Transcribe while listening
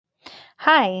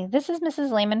Hi, this is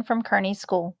Mrs. Lehman from Kearney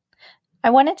School.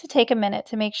 I wanted to take a minute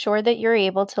to make sure that you're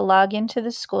able to log into the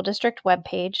school district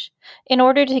webpage in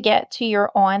order to get to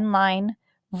your online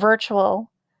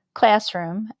virtual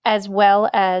classroom as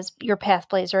well as your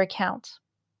PathBlazer account.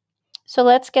 So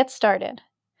let's get started.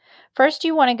 First,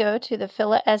 you want to go to the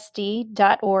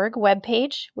philasd.org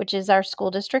webpage, which is our school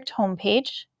district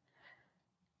homepage,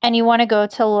 and you want to go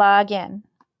to Login.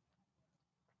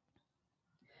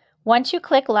 Once you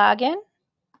click Login,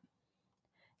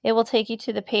 it will take you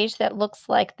to the page that looks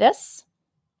like this.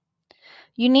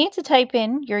 You need to type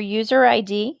in your user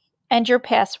ID and your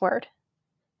password.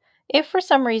 If for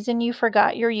some reason you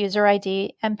forgot your user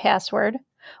ID and password,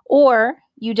 or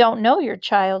you don't know your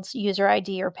child's user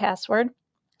ID or password,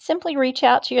 simply reach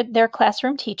out to their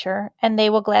classroom teacher and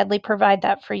they will gladly provide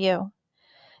that for you.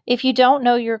 If you don't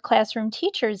know your classroom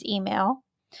teacher's email,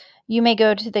 you may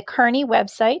go to the Kearney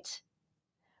website,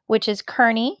 which is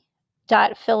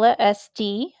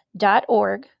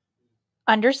kearney.philasd.org.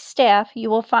 Under Staff, you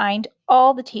will find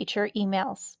all the teacher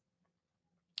emails.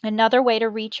 Another way to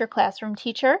reach your classroom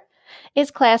teacher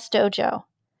is Class Dojo.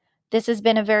 This has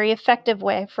been a very effective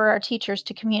way for our teachers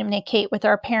to communicate with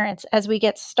our parents as we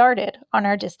get started on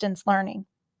our distance learning.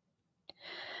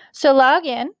 So log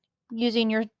in using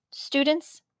your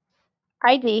student's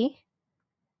ID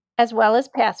as well as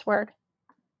password.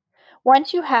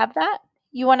 Once you have that,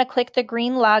 you want to click the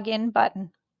green login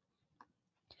button.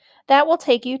 That will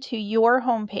take you to your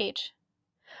homepage.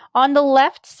 On the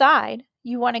left side,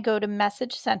 you want to go to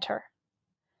Message Center.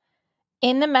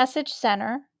 In the Message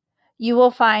Center, you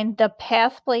will find the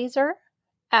PathBlazer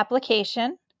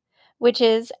application, which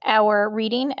is our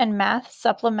reading and math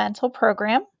supplemental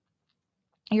program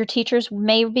your teachers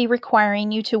may be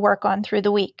requiring you to work on through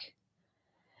the week.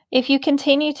 If you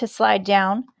continue to slide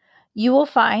down, you will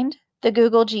find the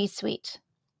Google G Suite.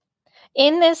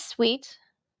 In this suite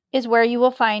is where you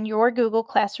will find your Google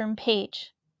Classroom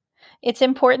page. It's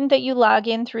important that you log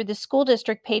in through the school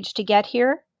district page to get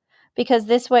here, because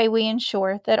this way we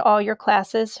ensure that all your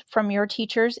classes from your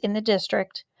teachers in the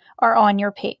district are on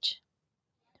your page.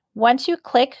 Once you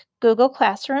click Google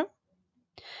Classroom,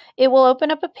 it will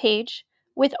open up a page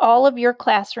with all of your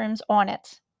classrooms on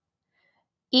it.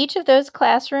 Each of those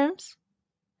classrooms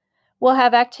will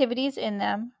have activities in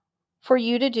them for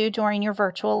you to do during your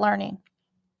virtual learning.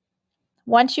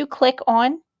 Once you click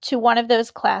on to one of those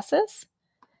classes,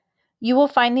 you will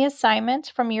find the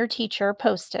assignment from your teacher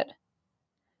posted.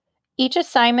 Each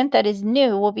assignment that is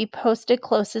new will be posted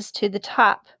closest to the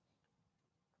top.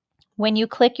 When you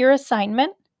click your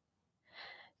assignment,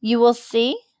 you will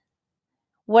see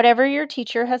whatever your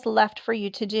teacher has left for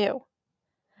you to do.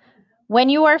 When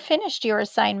you are finished your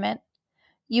assignment,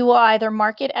 you will either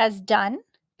mark it as done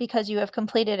because you have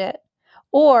completed it,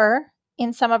 or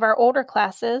in some of our older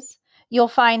classes, you'll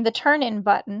find the turn in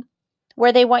button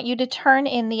where they want you to turn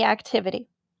in the activity.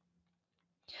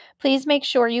 Please make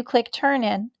sure you click turn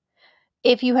in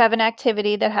if you have an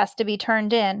activity that has to be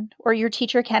turned in or your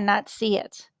teacher cannot see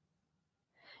it.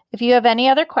 If you have any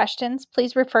other questions,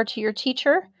 please refer to your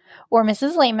teacher or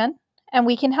Mrs. Lehman, and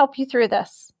we can help you through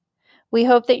this. We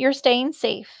hope that you're staying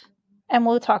safe, and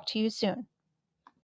we'll talk to you soon.